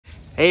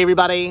Hey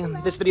everybody,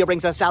 this video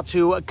brings us out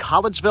to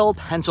Collegeville,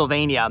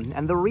 Pennsylvania.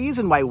 And the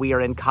reason why we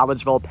are in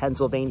Collegeville,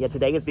 Pennsylvania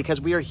today is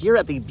because we are here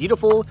at the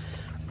beautiful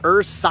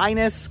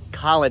Ursinus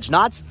College.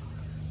 Not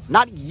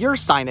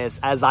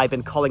Ursinus, as I've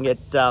been calling it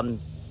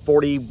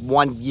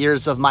 41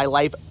 years of my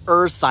life,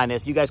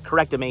 Ursinus. You guys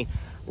corrected me.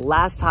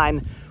 Last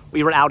time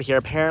we were out here,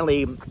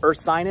 apparently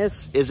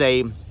Ursinus is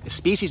a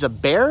species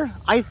of bear,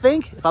 I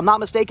think, if I'm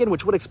not mistaken,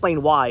 which would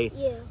explain why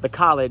the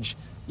college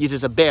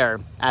uses a bear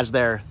as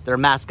their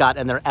mascot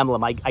and their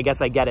emblem. I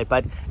guess I get it.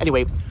 But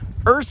anyway,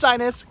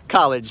 Ursinus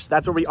College,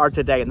 that's where we are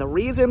today. And the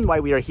reason why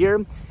we are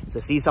here is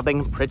to see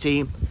something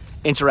pretty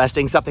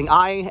interesting, something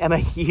I am a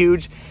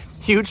huge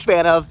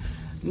fan of.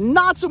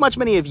 Not so much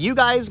many of you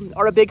guys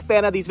are a big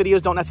fan of. These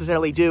videos don't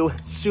necessarily do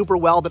super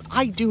well, but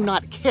I do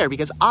not care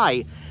because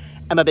I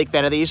am a big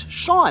fan of these.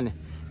 Sean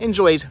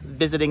enjoys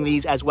visiting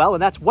these as well,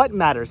 and that's what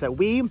matters, that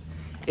we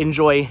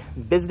enjoy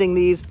visiting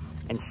these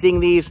and seeing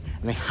these,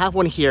 and they have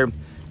one here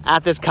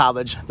at this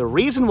college. The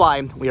reason why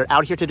we are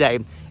out here today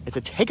is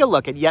to take a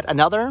look at yet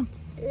another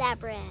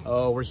labyrinth.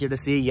 Oh, we're here to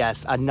see,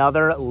 yes,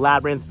 another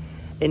labyrinth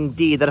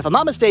indeed, that if I'm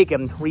not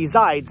mistaken,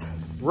 resides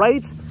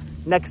right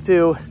next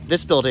to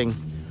this building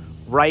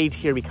right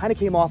here. We kind of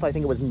came off, I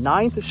think it was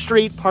 9th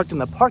Street, parked in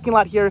the parking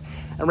lot here,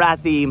 and we're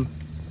at the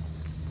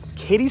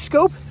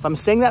Kaleidoscope, if I'm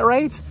saying that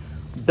right,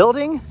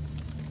 building.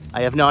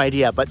 I have no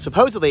idea, but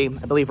supposedly,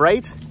 I believe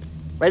right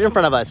in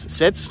front of us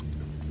sits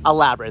a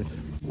labyrinth.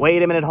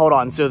 Wait a minute, hold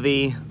on. So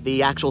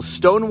the actual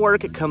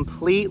stonework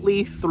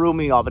completely threw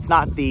me off. It's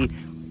not the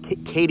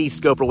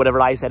Kaleidoscope or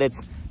whatever I said,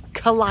 it's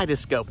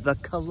Kaleidoscope, the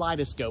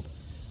Kaleidoscope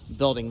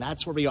building.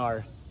 That's where we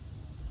are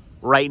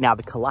right now,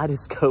 the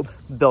Kaleidoscope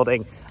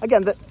building.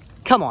 Again,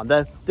 come on,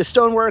 the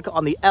stonework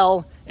on the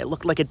L, it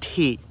looked like a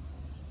T.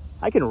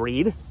 I can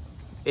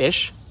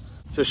read-ish.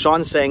 So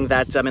Sean's saying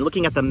that, in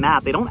looking at the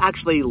map, they don't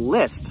actually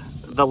list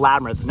the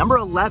labyrinth. Number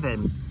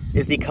 11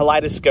 is the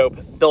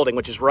Kaleidoscope building,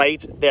 which is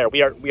right there.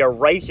 We are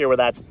right here where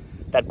that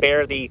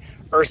bear, the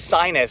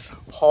Ursinus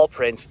paw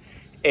print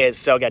is.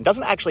 So again, it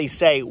doesn't actually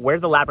say where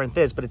the labyrinth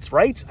is, but it's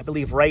right, I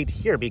believe, right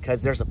here,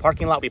 because there's a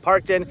parking lot we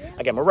parked in.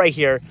 Again, we're right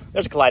here.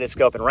 There's a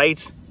Kaleidoscope, and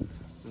right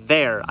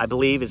there, I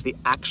believe, is the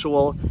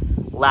actual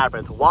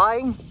labyrinth.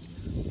 Why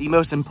the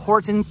most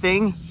important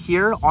thing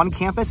here on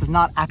campus is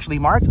not actually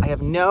marked, I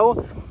have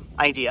no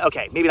idea.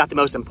 Okay, maybe not the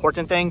most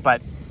important thing, but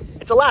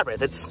it's a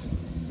labyrinth. It's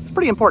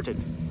pretty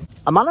important.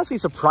 I'm honestly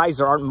surprised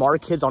there aren't more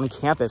kids on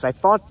campus. I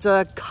thought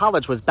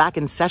college was back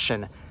in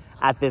session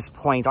at this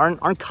point.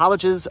 Aren't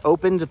colleges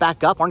opened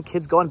back up? Aren't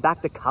kids going back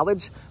to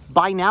college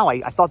by now?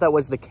 I thought that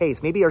was the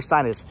case. Maybe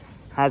Ursinus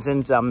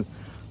hasn't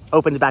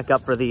opened back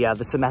up for the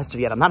semester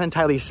yet. I'm not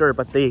entirely sure,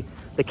 but the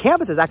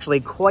campus is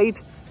actually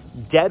quite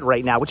dead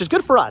right now, which is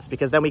good for us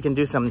because then we can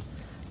do some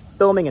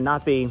filming and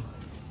not be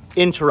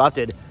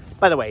interrupted.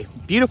 By the way,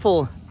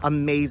 beautiful,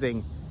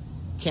 amazing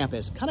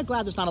campus. Kind of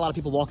glad there's not a lot of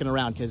people walking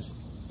around because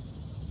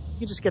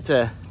you just get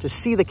to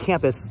see the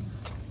campus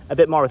a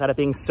bit more without it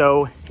being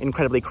so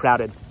incredibly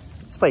crowded.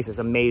 This place is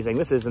amazing.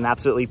 This is an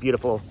absolutely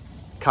beautiful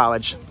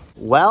college.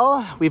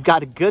 Well, we've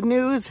got good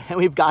news and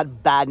we've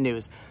got bad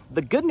news.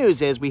 The good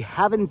news is we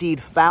have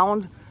indeed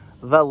found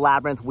the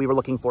labyrinth we were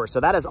looking for, so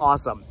that is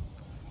awesome.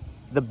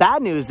 The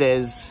bad news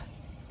is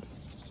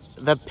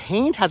the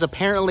paint has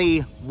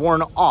apparently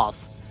worn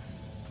off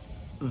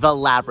the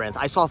labyrinth.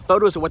 I saw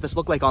photos of what this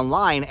looked like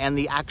online, and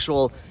the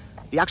actual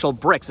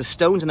bricks, the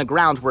stones in the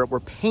ground were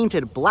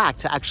painted black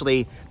to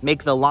actually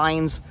make the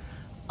lines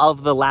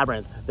of the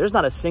labyrinth. There's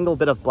not a single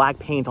bit of black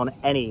paint on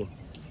any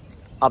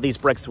of these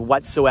bricks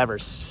whatsoever.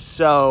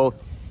 So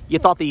you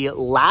thought the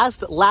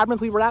last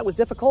labyrinth we were at was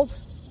difficult?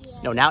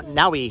 Yeah. No,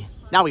 now we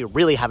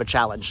really have a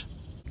challenge.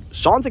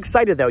 Sean's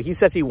excited though. He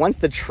says he wants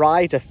to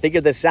try to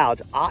figure this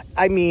out.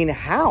 I mean,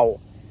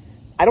 how?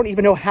 I don't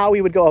even know how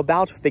we would go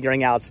about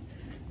figuring out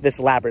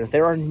this labyrinth.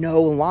 There are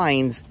no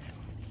lines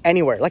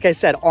anywhere. Like I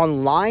said,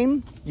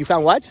 online, you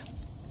found what?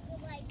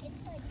 It's like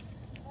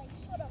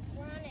sort of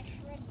brownish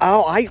red.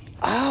 Oh,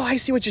 I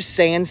see what you're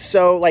saying.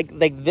 So like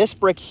this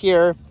brick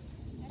here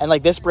and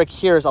like this brick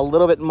here is a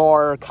little bit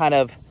more kind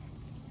of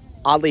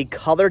oddly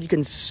colored. You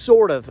can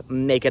sort of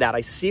make it out.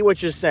 I see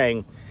what you're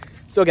saying.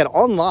 So again,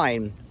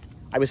 online,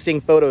 I was seeing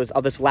photos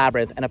of this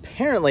labyrinth, and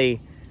apparently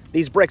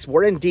these bricks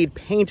were indeed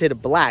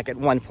painted black at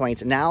one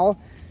point. Now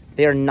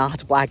they are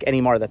not black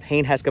anymore. The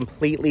paint has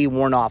completely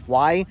worn off.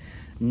 Why?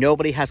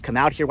 Nobody has come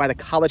out here. Why the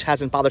college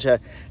hasn't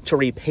bothered to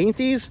repaint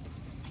these,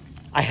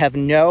 I have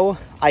no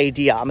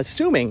idea. I'm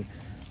assuming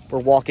we're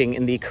walking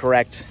on the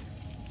correct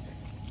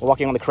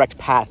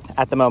path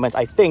at the moment,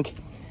 I think.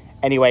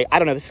 Anyway, I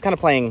don't know. This is kind of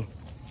playing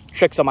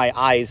tricks on my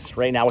eyes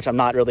right now, which I'm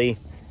not really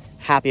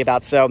happy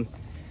about. So,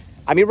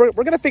 I mean, we're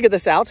going to figure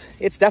this out.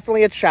 It's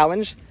definitely a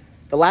challenge.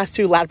 The last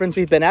two labyrinths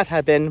we've been at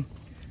have been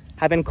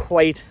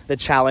quite the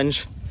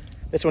challenge.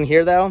 This one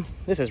here, though,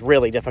 this is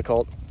really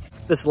difficult.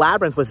 This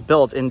labyrinth was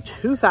built in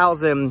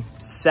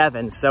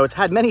 2007, so it's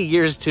had many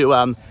years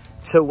to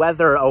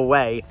weather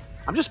away.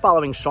 I'm just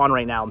following Sean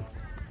right now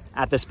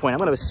at this point. I'm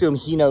going to assume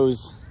he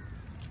knows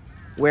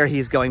where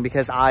he's going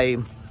because I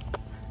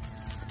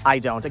I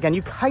don't. Again,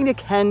 you kind of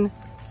can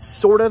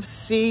sort of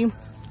see,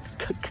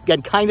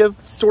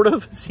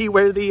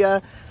 where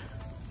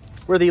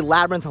the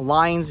labyrinth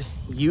lines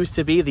used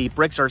to be. The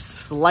bricks are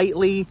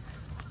slightly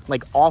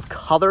like off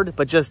colored,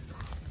 but just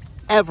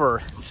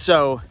ever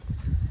so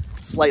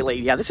slightly.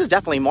 Yeah, this is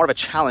definitely more of a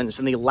challenge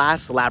than the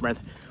last labyrinth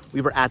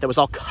we were at that was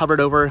all covered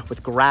over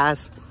with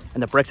grass,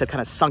 and the bricks had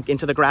kind of sunk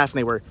into the grass and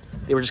they were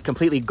just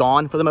completely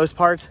gone for the most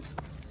part.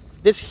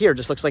 This here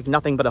just looks like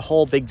nothing but a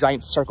whole big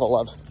giant circle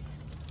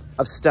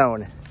of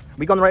stone. Are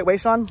we going the right way,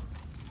 Sean?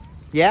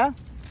 Yeah?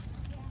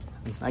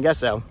 I guess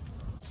so.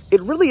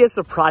 It really is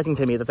surprising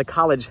to me that the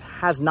college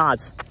has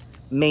not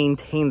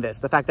maintained this.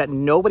 The fact that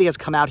nobody has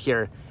come out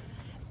here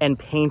and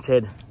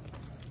painted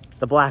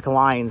the black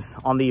lines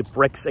on the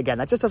bricks again.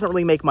 That just doesn't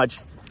really make much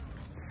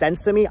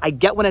sense to me. I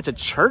get when it's a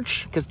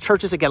church, because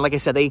churches, again, like I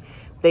said, they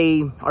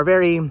are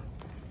very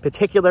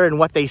particular in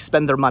what they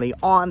spend their money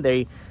on.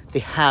 They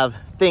have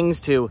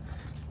things to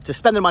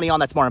spend their money on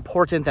that's more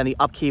important than the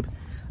upkeep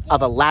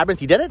of a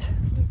labyrinth. You did it?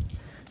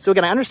 So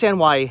again, I understand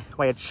why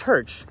a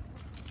church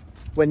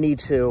would need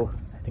to,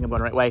 I think I'm going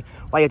the right way,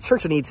 why a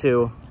church would need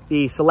to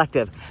be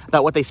selective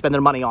about what they spend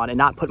their money on and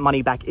not put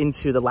money back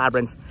into the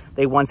labyrinths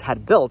they once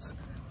had built.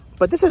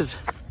 But this is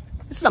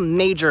a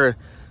major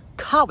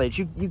college.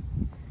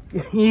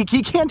 You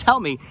can't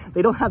tell me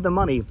they don't have the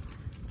money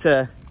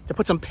to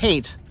put some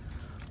paint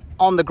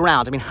on the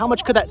ground. I mean, how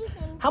much could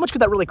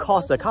that really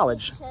cost a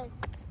college?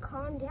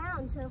 Calm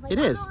down. So if it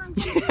is.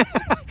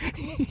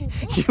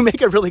 You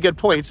make a really good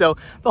point. So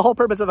the whole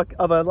purpose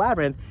of a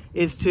labyrinth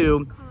is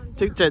to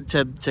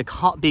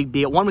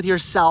be at one with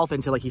yourself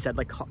and to, like he said,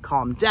 like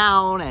calm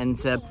down and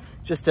to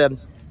just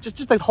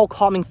the whole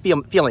calming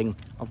feeling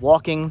of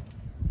walking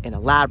in a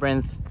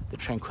labyrinth, the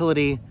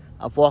tranquility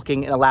of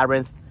walking in a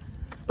labyrinth.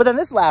 But then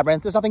this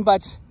labyrinth, there's nothing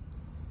but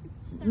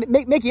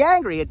make you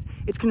angry.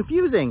 It's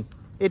confusing.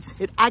 It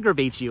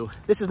aggravates you.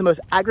 This is the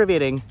most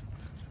aggravating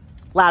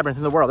labyrinth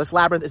in the world. This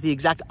labyrinth is the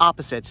exact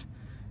opposite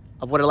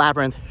of what a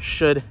labyrinth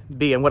should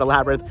be and what a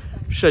labyrinth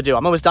should do.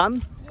 I'm almost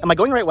done. Yeah. Am I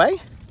going the right way?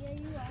 Yeah,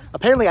 you are.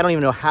 Apparently, I don't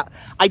even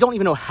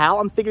know how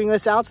I'm figuring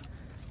this out,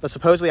 but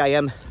supposedly I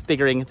am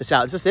figuring this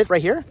out. Is this it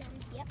right here?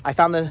 Yep. I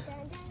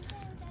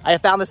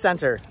have found the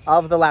center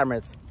of the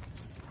labyrinth.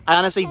 I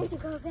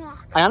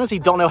honestly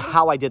don't know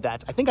how I did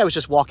that. I think I was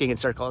just walking in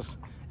circles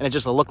and it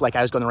just looked like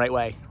I was going the right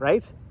way,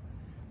 right?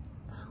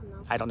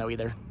 I don't know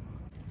either.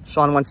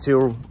 Sean wants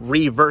to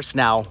reverse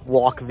now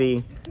walk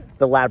the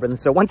labyrinth.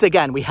 So once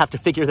again, we have to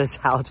figure this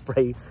out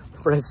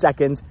for a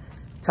second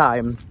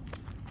time.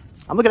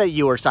 I'm looking at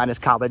you, Ursinus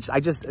College.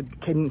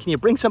 Can you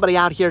bring somebody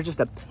out here just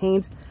to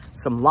paint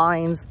some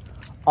lines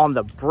on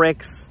the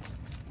bricks?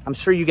 I'm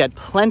sure you get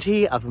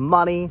plenty of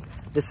money.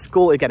 This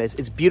school, again,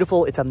 is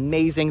beautiful. It's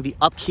amazing. The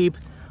upkeep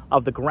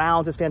of the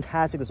grounds is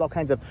fantastic. There's all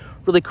kinds of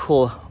really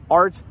cool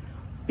art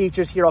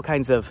features here, all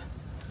kinds of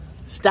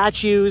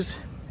statues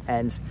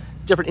and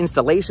different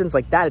installations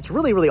like that. It's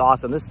really, really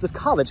awesome. This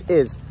college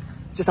is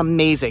just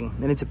amazing,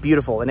 and it's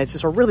beautiful, and it's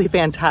just a really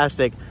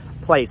fantastic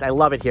place. I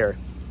love it here.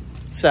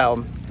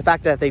 So the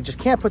fact that they just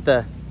can't put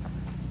the,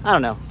 I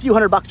don't know, a few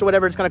 $100 or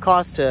whatever it's going to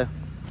cost to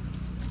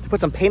put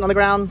some paint on the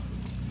ground,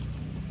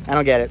 I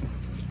don't get it.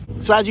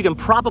 So as you can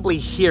probably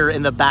hear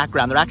in the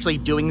background, they're actually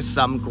doing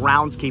some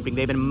groundskeeping.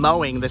 They've been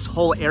mowing this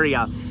whole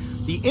area.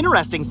 The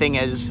interesting thing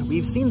is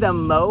we've seen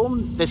them mow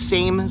the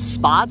same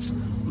spots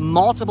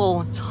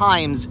multiple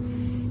times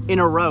in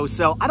a row.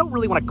 So I don't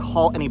really want to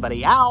call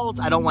anybody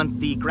out. I don't want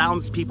the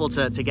grounds people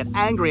to get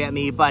angry at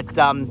me, but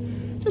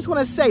just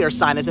want to say,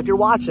 Ursinus, if you're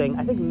watching,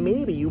 I think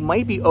maybe you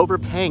might be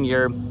overpaying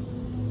your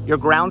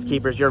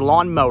groundskeepers, your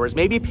lawn mowers.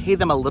 Maybe pay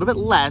them a little bit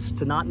less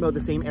to not mow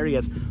the same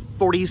areas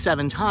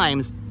 47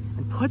 times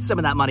and put some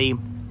of that money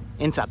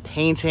into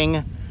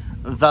painting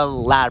the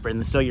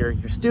labyrinth. So your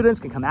students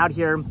can come out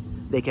here,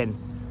 they can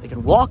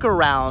walk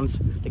around,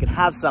 they can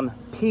have some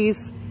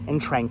peace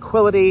and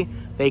tranquility.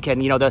 They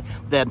can, you know,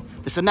 the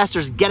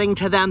semester's getting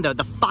to them,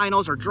 the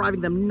finals are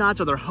driving them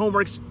nuts, or their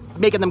homework's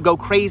making them go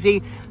crazy.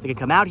 They can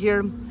come out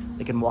here,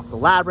 they can walk the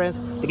labyrinth,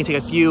 they can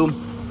take a few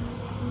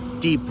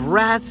deep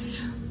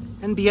breaths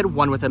and be at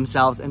one with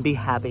themselves and be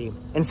happy,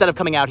 instead of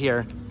coming out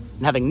here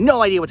and having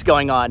no idea what's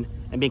going on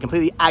and being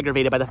completely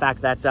aggravated by the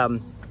fact that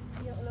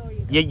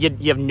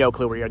you have no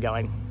clue where you're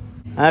going.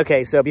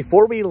 Okay, so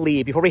before we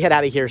leave, before we head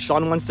out of here,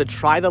 Sean wants to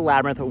try the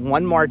labyrinth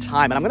one more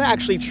time, and I'm gonna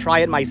actually try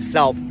it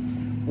myself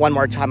one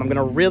more time. I'm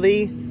gonna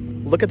really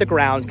look at the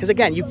ground, because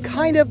again, you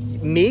kind of,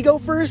 me go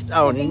first?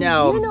 Oh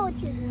no. You know what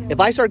you're doing. If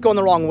I start going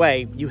the wrong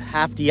way, you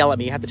have to yell at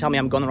me. You have to tell me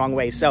I'm going the wrong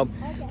way. So,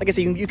 like I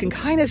said, you can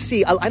kind of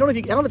see, I don't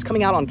know if it's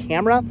coming out on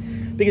camera,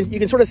 because you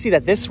can sort of see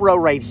that this row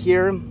right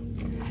here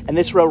and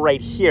this row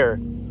right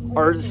here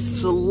are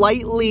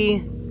slightly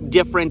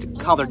different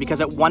colored, because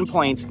at one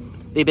point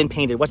they've been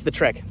painted. What's the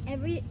trick?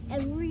 Every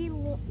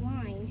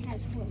line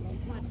has 4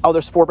 lines. Oh,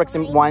 there's 4 bricks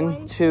in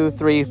 1, 2,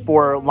 3,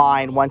 4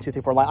 line, 1, 2,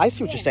 3, 4 line. I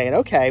see what you're saying.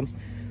 Okay.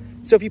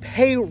 So if you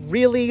pay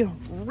really,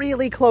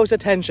 really close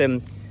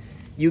attention,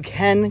 you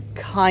can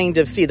kind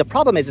of see. The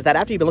problem is that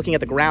after you've been looking at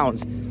the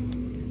grounds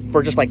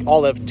for just like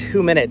all of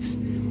 2 minutes,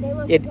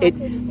 you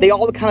they all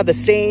look kind of the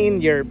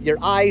same. Your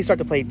eyes start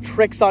to play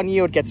tricks on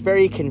you. It gets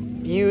very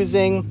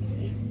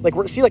confusing. Like,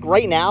 see, like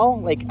right now,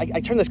 like I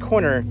turn this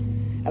corner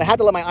and I had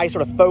to let my eyes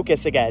sort of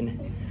focus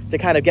again to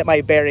kind of get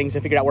my bearings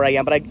and figure out where I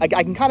am. But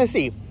I can kind of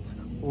see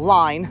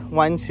line,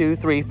 1, 2,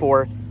 3,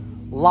 4,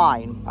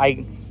 line.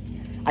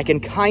 I can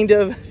kind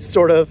of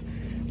sort of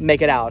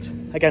make it out.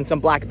 Again, some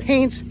black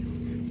paint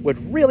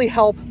would really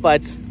help,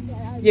 but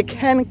you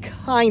can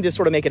kind of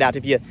sort of make it out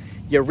if you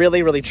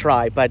really, really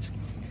try. But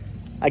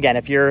again,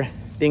 if you're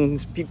being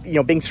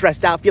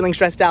stressed out, feeling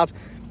stressed out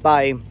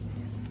by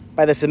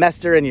the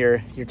semester and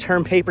your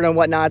term paper and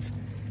whatnot,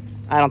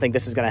 I don't think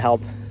this is gonna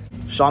help.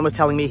 Sean was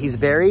telling me he's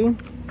very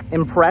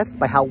impressed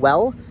by how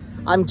well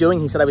I'm doing.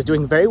 He said I was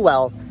doing very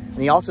well.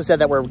 And he also said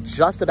that we're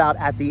just about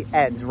at the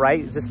end, right?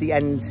 Is this the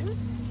end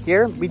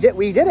here? We did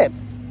it.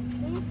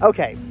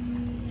 Okay.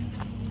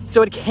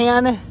 So it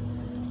can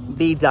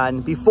be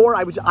done. Before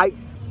I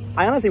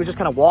honestly was just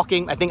kind of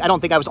walking. I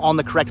don't think I was on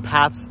the correct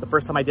paths the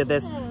first time I did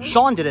this.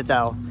 Sean did it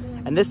though.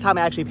 And this time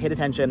I actually paid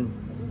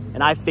attention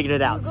and I figured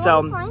it out.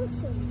 So you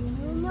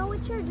know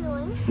what you're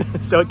doing.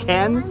 So it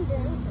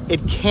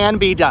can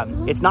be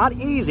done. It's not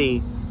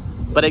easy,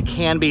 but it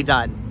can be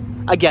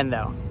done. Again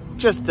though,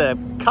 just a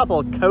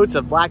couple coats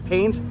of black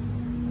paint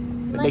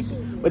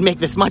would make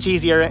this much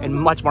easier and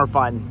much more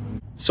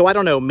fun. So I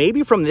don't know,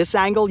 maybe from this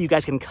angle, you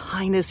guys can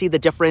kind of see the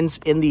difference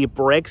in the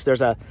bricks.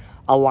 There's a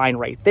line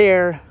right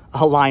there,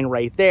 a line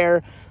right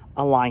there,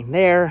 a line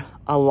there,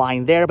 a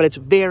line there, but it's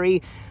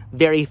very,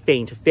 very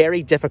faint,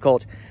 very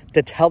difficult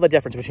to tell the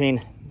difference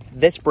between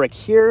this brick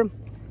here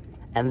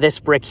and this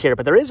brick here.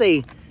 But there is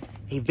a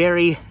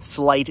very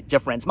slight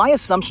difference. My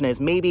assumption is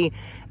maybe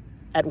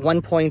at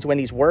one point when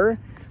these were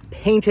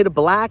painted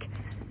black,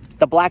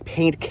 the black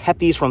paint kept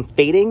these from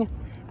fading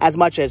as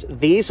much as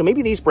these. So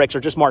maybe these bricks are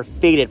just more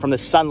faded from the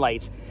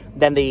sunlight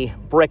than the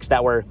bricks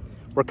that were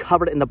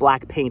covered in the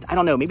black paint. I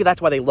don't know, maybe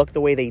that's why they look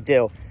the way they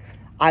do.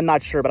 I'm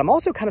not sure, but I'm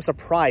also kind of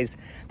surprised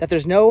that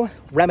there's no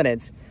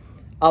remnants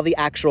of the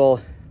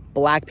actual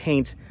black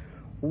paint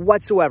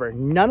whatsoever.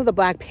 None of the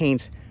black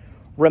paint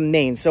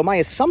remains. So my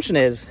assumption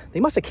is they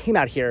must have came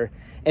out here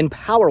and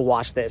power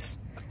washed this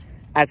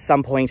at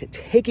some point,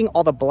 taking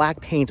all the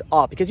black paint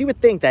off, because you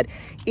would think that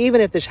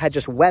even if this had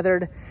just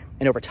weathered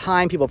and over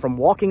time, people from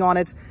walking on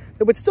it,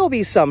 there would still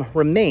be some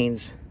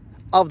remains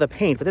of the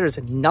paint, but there is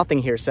nothing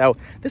here. So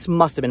this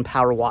must have been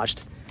power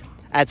washed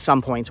at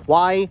some point.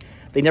 Why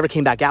they never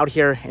came back out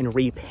here and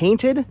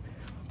repainted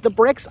the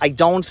bricks, I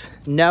don't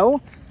know,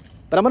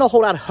 but I'm gonna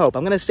hold out hope.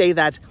 I'm gonna say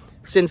that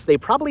since they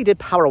probably did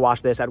power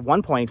wash this at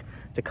one point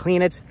to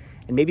clean it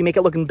and maybe make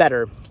it looking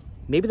better,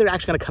 maybe they're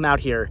actually gonna come out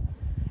here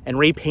and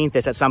repaint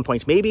this at some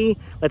point. Maybe,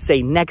 let's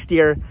say next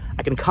year,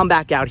 I can come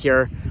back out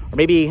here, or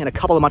maybe in a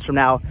couple of months from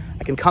now,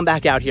 I can come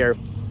back out here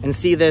and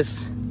see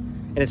this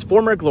in its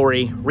former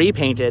glory,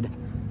 repainted.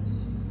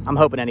 I'm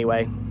hoping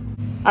anyway.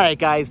 All right,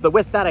 guys, but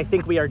with that, I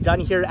think we are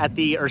done here at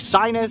the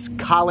Ursinus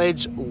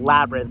College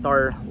Labyrinth,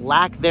 or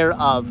lack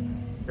thereof,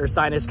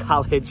 Ursinus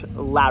College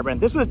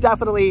Labyrinth. This was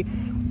definitely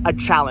a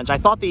challenge. I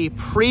thought the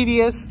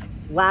previous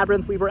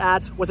labyrinth we were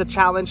at was a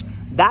challenge.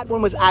 That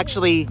one was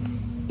actually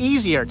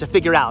easier to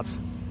figure out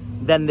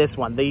than this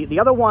one. The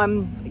other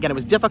one, again, it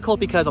was difficult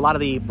because a lot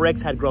of the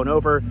bricks had grown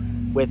over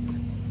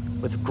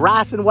with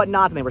grass and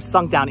whatnot, and they were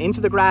sunk down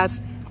into the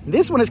grass.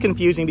 This one is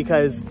confusing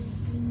because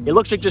it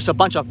looks like just a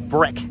bunch of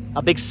brick,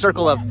 a big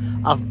circle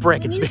of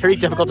brick. It's very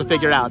difficult to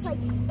figure out.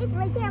 It's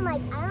right there. I'm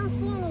like, I don't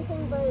see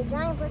anything but a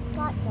giant brick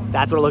platform.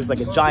 That's what it looks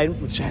like, a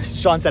giant,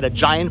 Sean said, a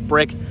giant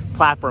brick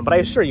platform. But I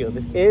assure you,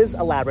 this is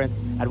a labyrinth.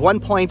 At one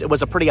point, it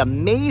was a pretty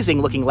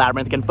amazing looking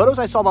labyrinth. Again, photos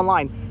I saw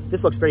online,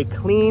 this looks very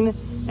clean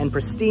and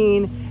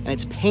pristine, and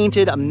it's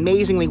painted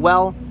amazingly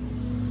well.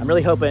 I'm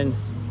really hoping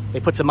they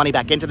put some money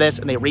back into this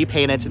and they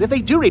repaint it. And if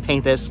they do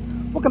repaint this,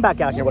 we'll come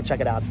back out here, we'll check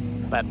it out.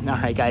 But all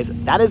right, guys,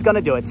 that is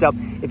gonna do it. So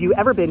if you've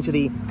ever been to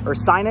the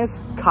Ursinus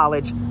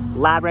College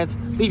Labyrinth,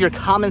 leave your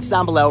comments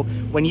down below.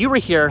 When you were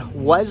here,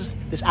 was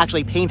this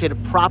actually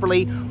painted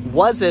properly?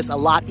 Was this a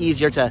lot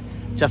easier to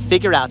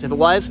figure out? If it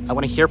was, I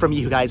wanna hear from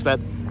you guys. But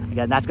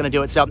again, that's gonna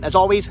do it. So as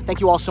always, thank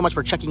you all so much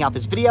for checking out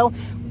this video.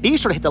 Be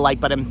sure to hit the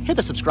like button, hit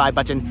the subscribe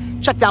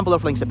button, check down below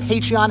for links to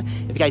Patreon.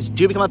 If you guys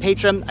do become a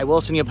patron, I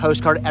will send you a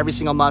postcard every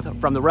single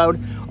month from the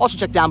road. Also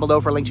check down below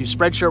for a link to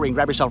Spreadshirt where you can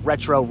grab yourself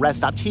retro Rest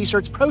Stop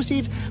t-shirts.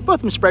 Proceeds, both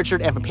from Spreadshirt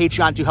and from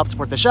Patreon, do help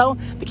support the show.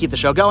 They keep the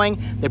show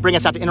going. They bring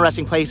us out to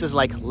interesting places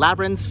like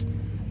labyrinths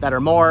that are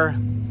more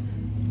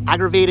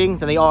aggravating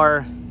than they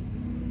are,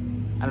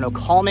 I don't know,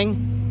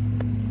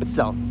 calming. But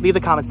still, leave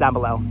the comments down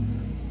below.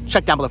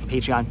 Check down below for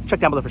Patreon,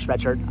 check down below for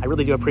Spreadshirt. I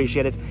really do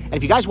appreciate it. And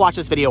if you guys watch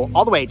this video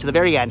all the way to the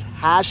very end,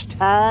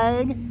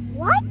 hashtag...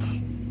 What?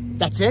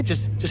 That's it?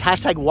 Just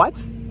hashtag what?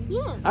 Yeah.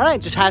 All right,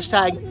 just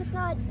hashtag... It's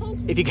not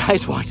painted. If you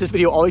guys watch this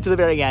video all the way to the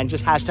very end,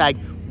 just hashtag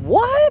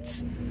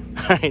what?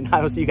 All right, I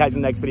will see you guys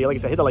in the next video. Like I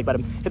said, hit the like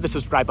button, hit the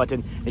subscribe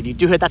button. If you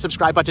do hit that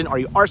subscribe button or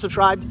you are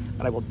subscribed,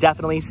 then I will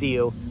definitely see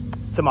you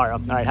tomorrow.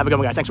 All right, have a good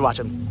one, guys. Thanks for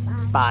watching.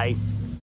 Bye.